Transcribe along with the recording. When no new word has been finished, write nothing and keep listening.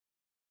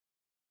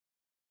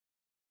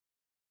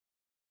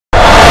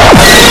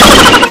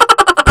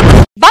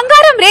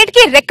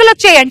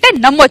రెక్కలొచ్చాయంటే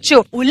నమ్మొచ్చు,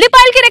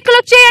 ఉల్లిపాయలకి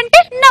రెక్కలొచ్చాయంటే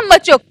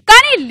నమ్మొచ్చు,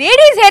 కానీ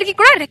లేడీస్ హెయిర్ కి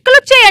కూడా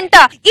రెక్కలొచ్చాయంట.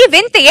 ఈ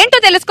వింత ఏంటో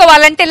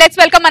తెలుసుకోవాలంటే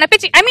లెట్స్ వెల్కమ్ మన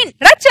పిచ్చి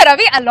రచ్చ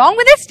Ravi along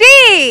with his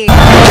team.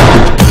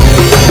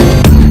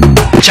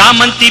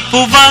 చామంతి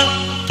పువ్వా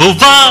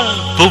పువ్వా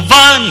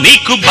పువ్వా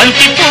నీకు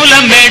బంతి పూల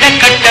మేడ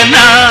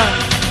కట్టనా,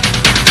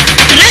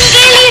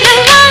 రంగేలి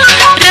రవ్వా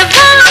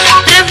రవ్వా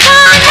రవ్వా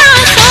నా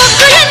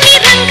సోకులన్నీ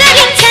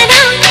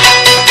రంగరించనా,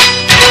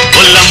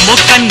 ఒల్లమ్ము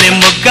కన్నె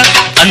మొగ్గ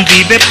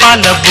అందివే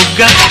పాల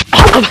బుగ్గ.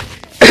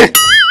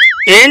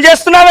 ఏం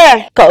చేస్తున్నావే?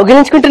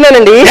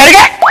 కౌగిలించుకుంటున్నానండి.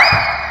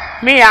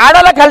 మీ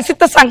ఆడల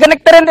కలిసితో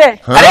సంకనెక్టర్ ఏంది?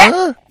 అరే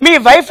మీ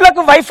వైఫ్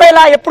లకు వైఫై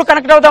లా ఎప్పుడు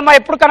కనెక్ట్ అవుదామా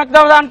ఎప్పుడు కనెక్ట్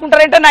అవుదా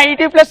అనుకుంటారంటే నా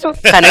ETV ప్లస్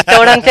కనెక్ట్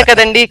అవడానికే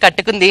కదండి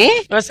కట్టుకుంది.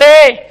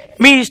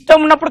 మీ ఇష్టం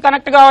ఉన్నప్పుడు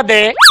కనెక్ట్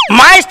కావద్దే,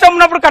 మా ఇష్టం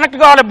ఉన్నప్పుడు కనెక్ట్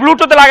కావాలి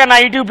బ్లూటూత్ లాగా నా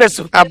ETV ప్లస్.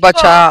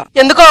 అబ్బచ్చా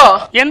ఎందుకో?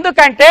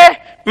 ఎందుకంటే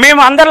మేము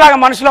అందరిలాగా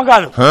మనుషులం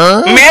కాదు,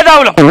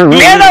 మేధావులం.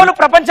 మేధావులు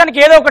ప్రపంచానికి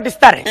ఏదో ఒకటి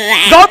ఇస్తారు.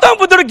 గౌతమ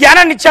బుద్ధుడు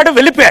జ్ఞానాన్ని ఇచ్చాడు,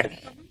 వెళ్ళిపోయాడు.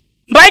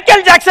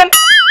 మైకేల్ జాక్సన్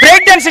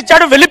బ్రేక్ డాన్స్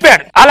ఇచ్చాడు,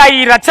 వెళ్ళిపోయాడు. అలా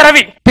ఈ రచ్చ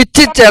రవి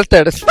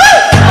పిచ్చిచ్చేస్తాడు.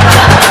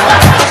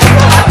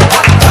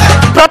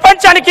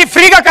 ప్రపంచానికి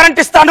ఫ్రీగా కరెంట్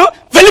ఇస్తాను,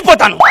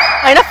 వెళ్ళిపోతాను.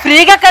 అయినా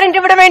ఫ్రీగా కరెంట్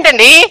ఇవ్వడం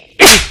ఏంటండి?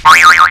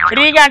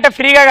 ఫ్రీగా అంటే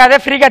ఫ్రీగా కాదే,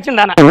 ఫ్రీగా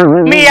వచ్చిందన్న.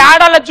 మీ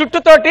ఆడాల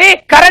జుట్టుతోటి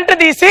కరెంట్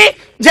తీసి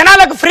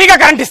జనాలకు ఫ్రీగా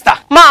కరెంట్ ఇస్తా.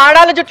 మా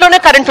ఆడాల జుట్టులోనే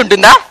కరెంట్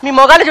ఉంటుందా? మీ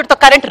మొగాల జుట్టుతో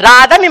కరెంట్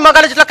రాదా? మీ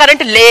మొగాల జుట్టులో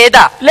కరెంట్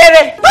లేదా?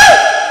 లేదే.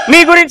 మీ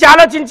గురించి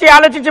ఆలోచించి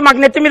ఆలోచించి మాకు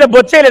నెత్తి మీద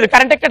బొచ్చేయలేదు,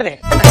 కరెంట్ ఎక్కడదే.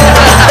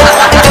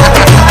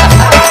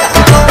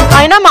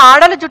 అయినా మా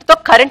ఆడాల జుట్టుతో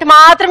కరెంట్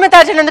మాత్రమే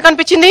తయారు ఎందుకు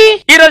అనిపించింది?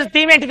 ఈ రోజు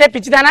థీమ్ ఏంటిదే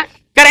పిచ్చిదానా?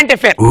 Current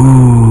affair.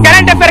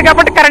 కరెంట్ అఫేర్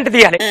కాబట్టి కరెంట్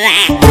తీయాలి.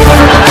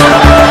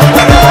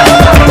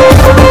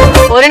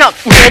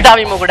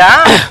 మేధావి కూడా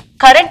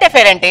కరెంట్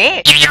అఫేర్ అంటే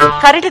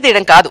కరెంట్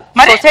తీయడం కాదు,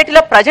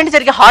 సొసైటీలో ప్రజెంట్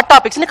జరిగే హాట్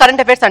టాపిక్స్ ని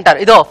కరెంట్ అఫేర్స్ అంటారు.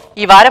 ఇదో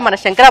ఈ వారం మన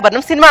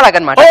శంకరాభరణం సినిమా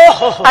లాగనమాట.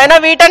 అయినా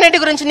వీటన్నిటి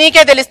గురించి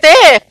నీకే తెలిస్తే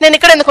నేను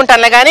ఇక్కడ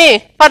ఎందుకుంటానులే గానీ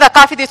పద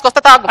కాఫీ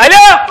తీసుకొస్తా తాగు.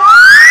 హలో,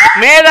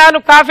 మేధాలు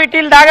కాఫీ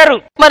టీలు తాగరు,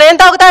 మరేం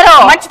తాగుతారో?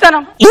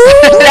 మంచితనం,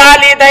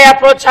 జాలి, దయ,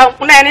 ప్రోత్సాహం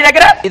ఉన్నాయా నీ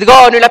దగ్గర? ఇదిగో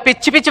నువ్వు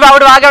పిచ్చి పిచ్చి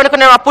బాబుడు వాగా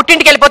అనుకున్నా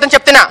పుట్టింటికి వెళ్ళిపోతాను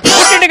చెప్తున్నా.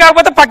 పుట్టింటి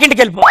కాకపోతే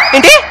పక్కింటికి వెళ్ళిపో.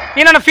 ఏంటి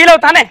నేను ఫీల్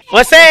అవుతానే?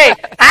 వస్తే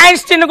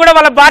ఐన్స్టీన్ కూడా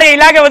వాళ్ళ భార్య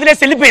ఇలాగే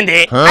వదిలేసి వెళ్ళిపోయింది,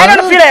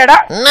 ఆయన ఫీల్ అయ్యాడా?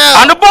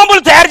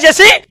 అణుబాంబులు తయారు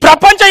చేసి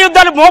ప్రపంచ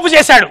యుద్ధాలు మోపు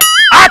చేశాడు.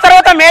 ఆ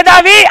తర్వాత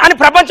మేధావి అని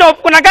ప్రపంచం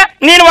ఒప్పుకున్నాక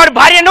నేను వాడి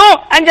భార్యను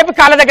అని చెప్పి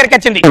కాళ్ళ దగ్గరికి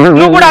వచ్చింది.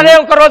 నువ్వు కూడా అదే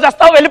ఒక రోజు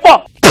వస్తావు, వెళ్ళిపో.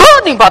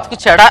 నీ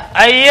బతుకుచ్చాడా?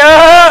 అయ్యో,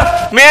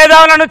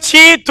 మేధావులను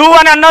చీ తూ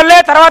అని అన్నోళ్ళే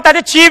తర్వాత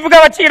అది చీప్ గా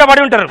వచ్చి ఇక్కడ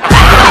పడి ఉంటారు.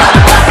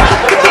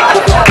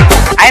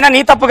 అయినా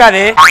నీ తప్పు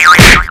కాదే.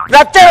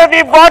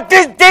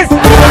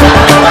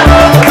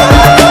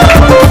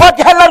 What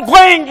the hell are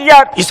going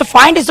here? Is the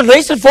find is the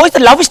race the voice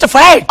the love is the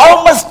fight. How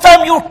much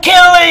time you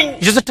killing?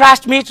 Just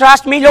trust me,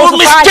 trust me. You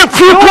Mr.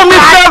 People,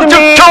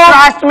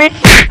 Trust me.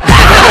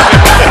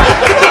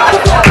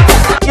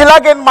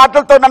 ఇలాగే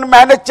మాటలతో నన్ను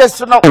manage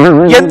చేస్తున్నావు.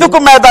 ఎందుకు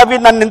మేధావి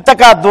నన్ను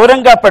ఇంతగా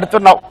దూరంగా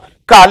పెడుతున్నావు?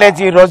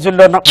 కాలేజీ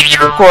రోజుల్లోనూ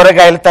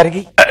కూరగాయలు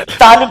తరిగి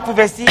తాలింపు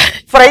వేసి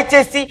ఫ్రై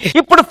చేసి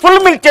ఇప్పుడు ఫుల్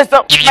మిల్క్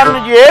చేస్తావు. నన్ను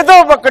ఏదో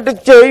ఒకటి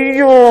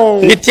చెయ్యు.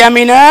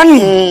 నిత్యామీనన్,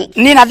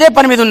 నేను అదే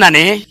పని మీద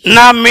ఉన్నానే.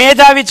 నా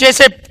మేధావి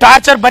చేసే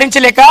టార్చర్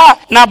భరించలేక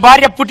నా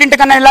భార్య పుట్టింటి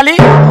కన్నా వెళ్ళాలి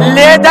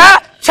లేదా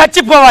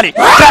చచ్చిపోవాలి.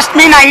 ట్రస్ట్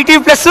మీ, నా ETV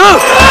ప్లస్.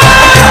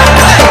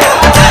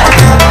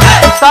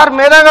 సార్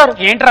మేధా గారు.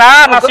 ఏంట్రా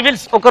నా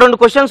సివిల్స్? ఒక 2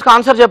 క్వశ్చన్స్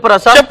ఆన్సర్ చెప్పరా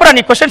సార్? చెప్పురా,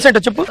 నీ క్వశ్చన్స్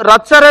ఏంటో చెప్పు.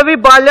 రచ్చ రవి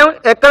బాల్యం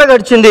ఎక్కడ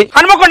గడిచింది?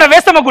 హనుమకొండ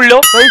వేస్తమ్మ గుళ్ళో.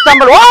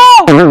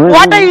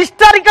 వాట్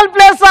హిస్టారికల్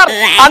ప్లేస్ సార్,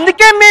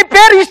 అందుకే మీ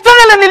పేరు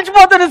హిస్టరీలో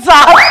నిలిచిపోతుంది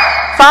సార్.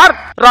 సార్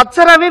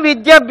రచ్చ రవి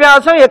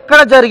విద్యాభ్యాసం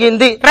ఎక్కడ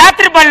జరిగింది?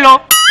 రాత్రి బడిలో.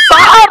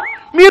 సార్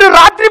మీరు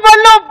రాత్రి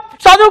బడిలో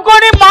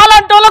చదువుకొని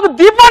మాలాంటి వాళ్ళకు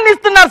దీపాన్ని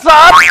ఇస్తున్నారు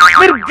సార్,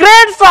 మీరు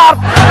గ్రేట్ సార్.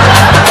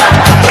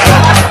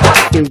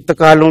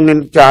 ఇంతకాలం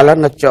నేను చాలా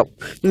నచ్చావు.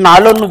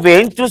 నాలో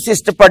నువ్వేం చూసి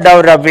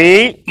ఇష్టపడ్డావు రవి?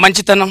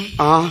 మంచితనం,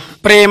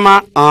 ప్రేమ,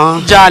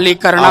 జాలి,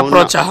 కరుణ,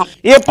 ప్రోత్సాహం.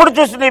 ఎప్పుడు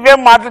చూసి నువ్వేం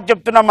మాటలు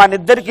చెప్తున్నావు? మన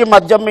ఇద్దరికి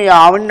మధ్య మీ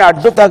ఆవిడ్ని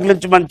అడ్డు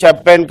తగిలించమని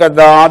చెప్పాను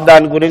కదా,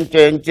 దాని గురించి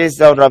ఏం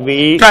చేసావు రవి?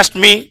 ట్రస్ట్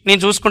మీ,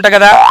 నేను చూసుకుంటా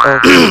కదా.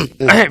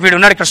 వీడు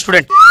ఉన్నాడు ఇక్కడ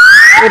స్టూడెంట్.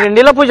 మీరు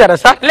ఇండిలో పూజారా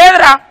సార్?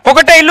 లేదురా,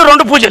 ఒకటే ఇల్లు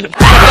 2 పూజలు.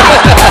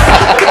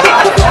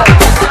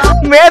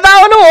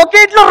 మేధావులు ఒకే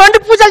ఇంట్లో 2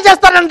 పూజలు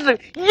చేస్తారంటారు.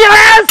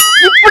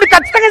 ఇప్పుడు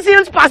ఖచ్చితంగా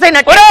సివిల్స్ పాస్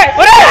అయినట్టు.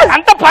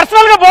 అంత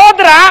పర్సనల్ గా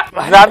పోవద్దురా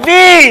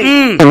రవి.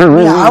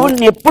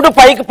 ఆవిడ్ని ఎప్పుడు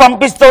పైకి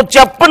పంపిస్తావు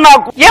చెప్పు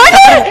నాకు.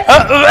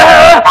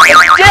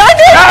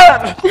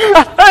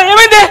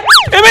 ఏమైంది?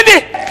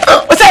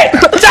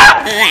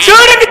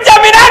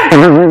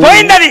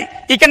 పోయింది అది.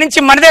 ఇక నుంచి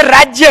మనదే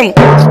రాజ్యం.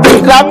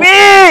 రవి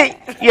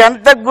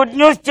ఎంత గుడ్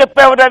న్యూస్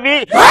చెప్పావు రవి.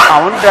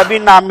 అవును రవి,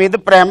 నా మీద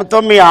ప్రేమతో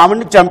మీ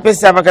ఆవిడ్ని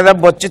చంపేసావు కదా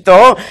బొచ్చుతో.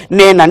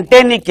 నేనంటే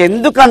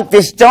నీకెందుకు అంత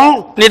ఇష్టం?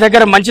 నీ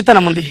దగ్గర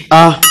మంచితనం ఉంది,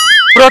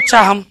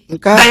 ప్రోత్సాహం,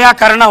 దయా,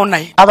 కరుణ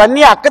ఉన్నాయి.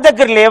 అవన్నీ అక్క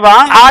దగ్గర లేవా?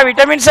 ఆ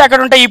విటమిన్స్ అక్కడ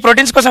ఉంటాయి. ఈ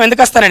ప్రోటీన్స్ కోసం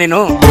ఎందుకు వస్తానా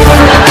నేను?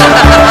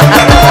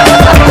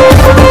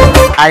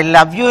 I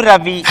love you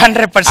Ravi.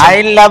 100%. I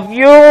love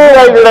you.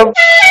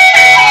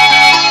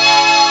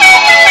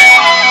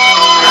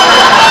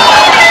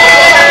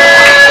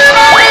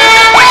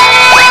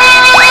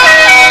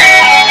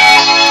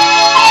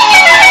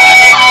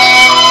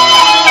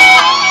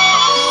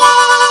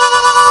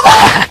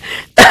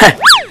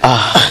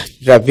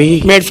 Ravi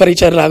made for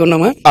each other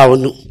లాగున్నామా?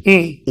 అవును.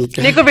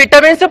 నీకు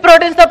విటమిన్స్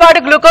ప్రోటీన్స్ తో పాటు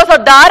గ్లూకోజ్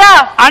వద్దారా?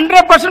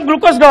 100%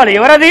 గ్లూకోజ్ కావాలి.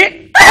 ఎవరది?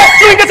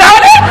 ఇంకా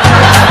చావాలి.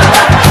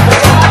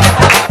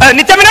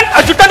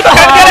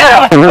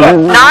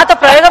 నాతో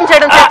ప్రయోగం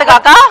చేయడం చేత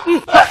కాక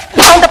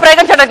అంత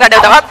ప్రయోగం చేయడానికి రెడీ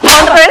అవుతావా?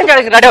 అంత ప్రయోగం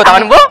చేయడానికి రెడీ అవుతావా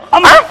నువ్వు?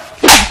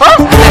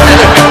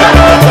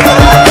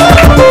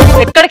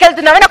 ఎక్కడికి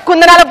వెళ్తున్నావే నాకు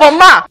కుందనాల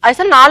బొమ్మ?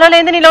 అసలు నాలో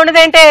లేని నీలో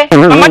ఉన్నదేంటే?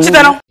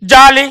 మంచితనం,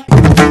 జాలి,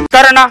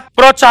 కరుణ,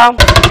 ప్రోత్సాహం.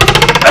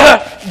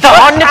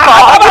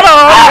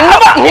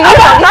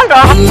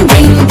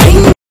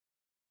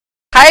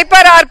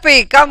 Hyper RP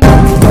come.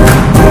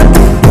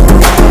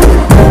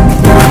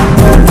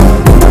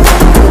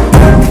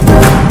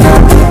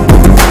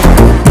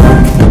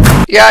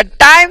 Your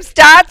time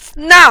starts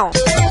now.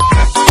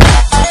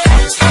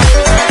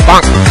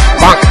 Bonk,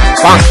 bonk,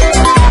 bonk.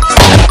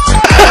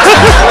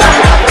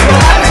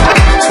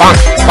 Bonk,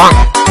 bonk.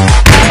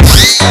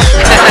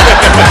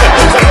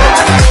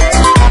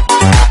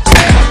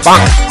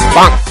 Bonk,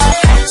 bonk.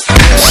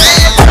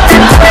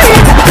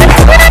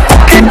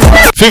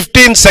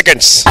 15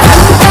 seconds.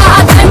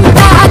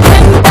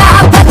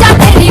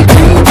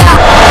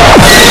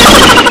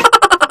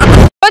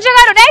 రోజా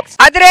గారు next.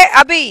 Adre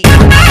Abhi.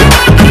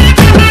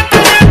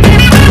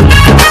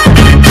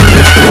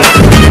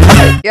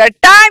 Your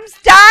time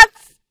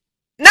starts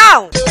now.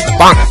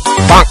 Bonk,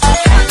 bonk.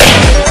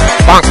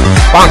 Bonk,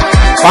 bonk,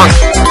 bonk.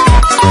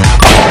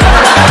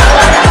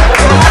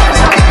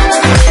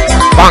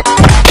 Bonk,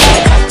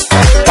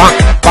 bonk,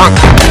 bonk.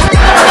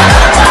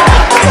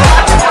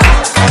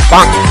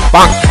 Bonk,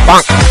 bonk,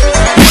 bonk.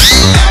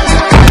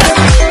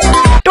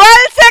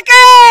 12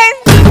 seconds.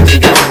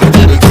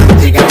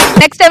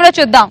 Next time లో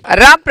చూద్దాం.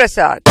 Ram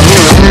Prasad.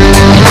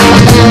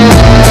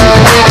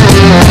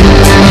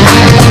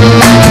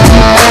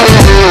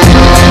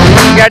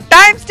 Your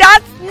time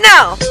starts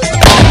now.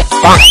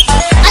 Bonk,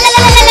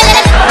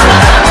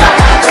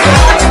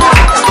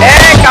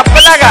 Hey,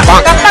 kappalaga.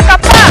 bonk, కప్ప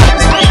కప్ప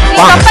ఈ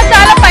కప్ప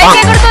చాలా పైకి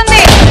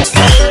ఎగురుతుంది.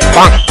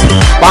 bonk,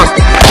 bonk.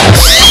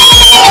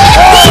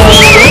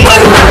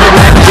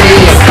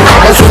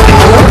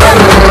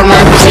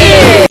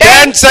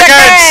 10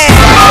 seconds.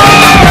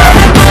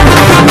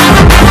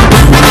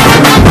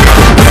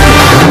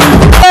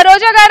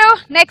 రోజా గారు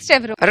నెక్స్ట్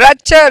ఎవరు?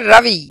 Racha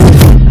Ravi.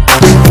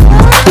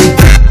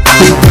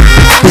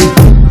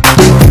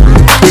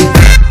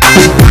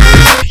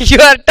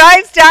 Your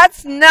time starts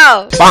now.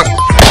 Bonk,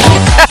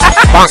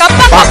 bonk, కప్ప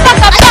bonk.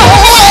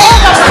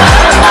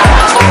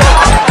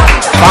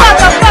 కప్ప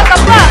కప్ప కప్ప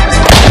కప్ప.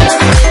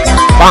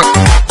 Bonk,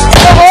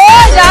 ఓ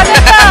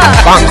జాగ్రత్త.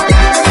 bonk.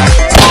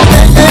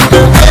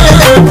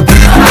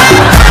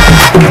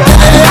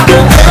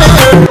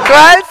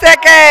 12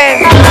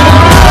 seconds.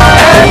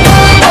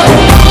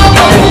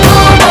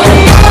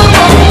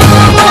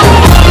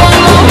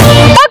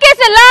 Okay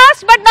sir,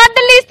 last but not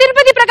the least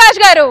Tirupati Prakash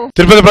గారు.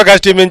 తిరుపతి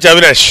ప్రకాష్ టీం నుంచి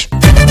అవినాష్.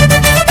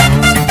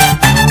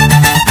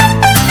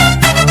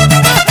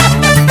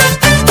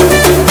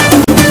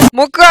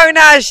 ముక్కు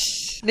అవినాష్,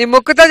 నీ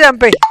ముక్కుతో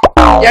చంపేయి.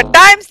 Your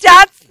time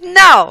starts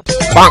now.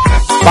 Bonk,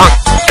 bonk.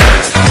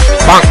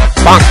 Bonk,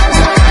 bonk.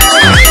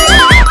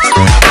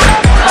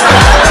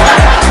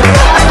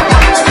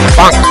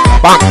 Bonk,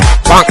 bonk,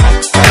 bonk.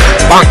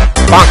 Bonk,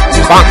 bonk,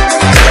 bonk.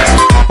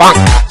 Bonk,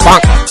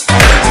 bonk.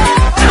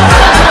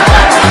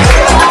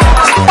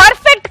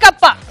 Perfect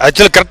కప్ప.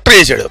 యాక్చువల్ కరెక్ట్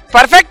చేశాడు.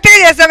 పర్ఫెక్ట్ గా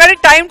చేసావు కానీ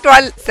టైం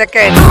 12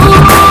 seconds.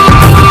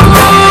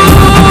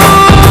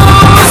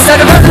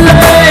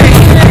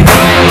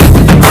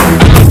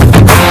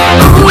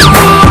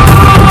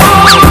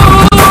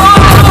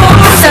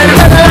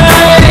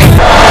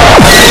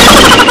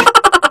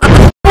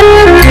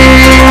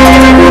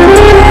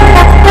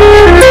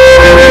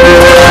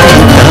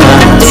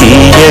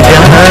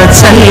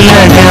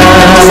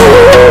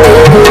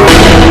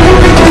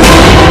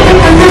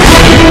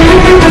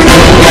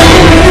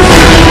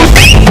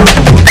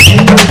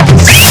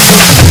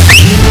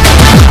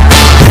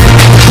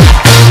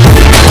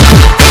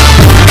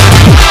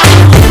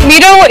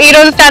 మీరు ఈ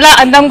రోజు చాలా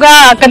అందంగా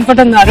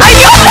కనపడుతున్నారు.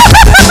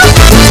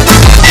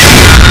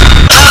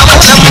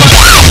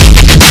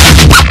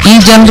 ఈ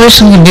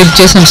జనరేషన్ మీరు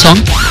చేసిన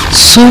సాంగ్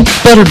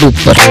సూపర్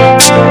డూపర్.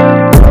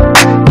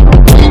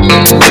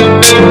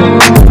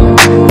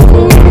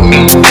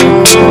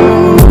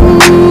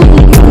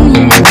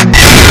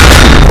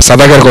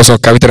 సదాగర్ కోసం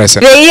కవిత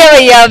రాశారు.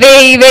 వెయ్యవయ్యా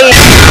వెయ్యి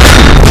వెయ్యి.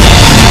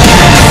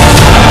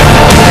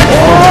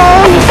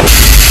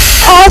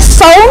 ఆ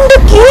సౌండ్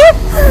కి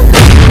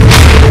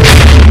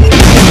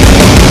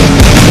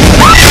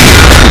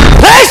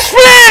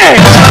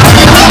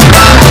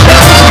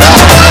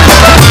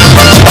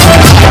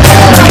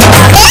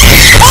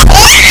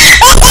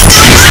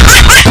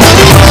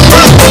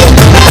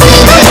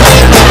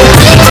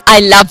ఐ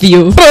లవ్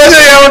యూ.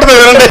 ఏమంటుంది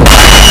వినండి.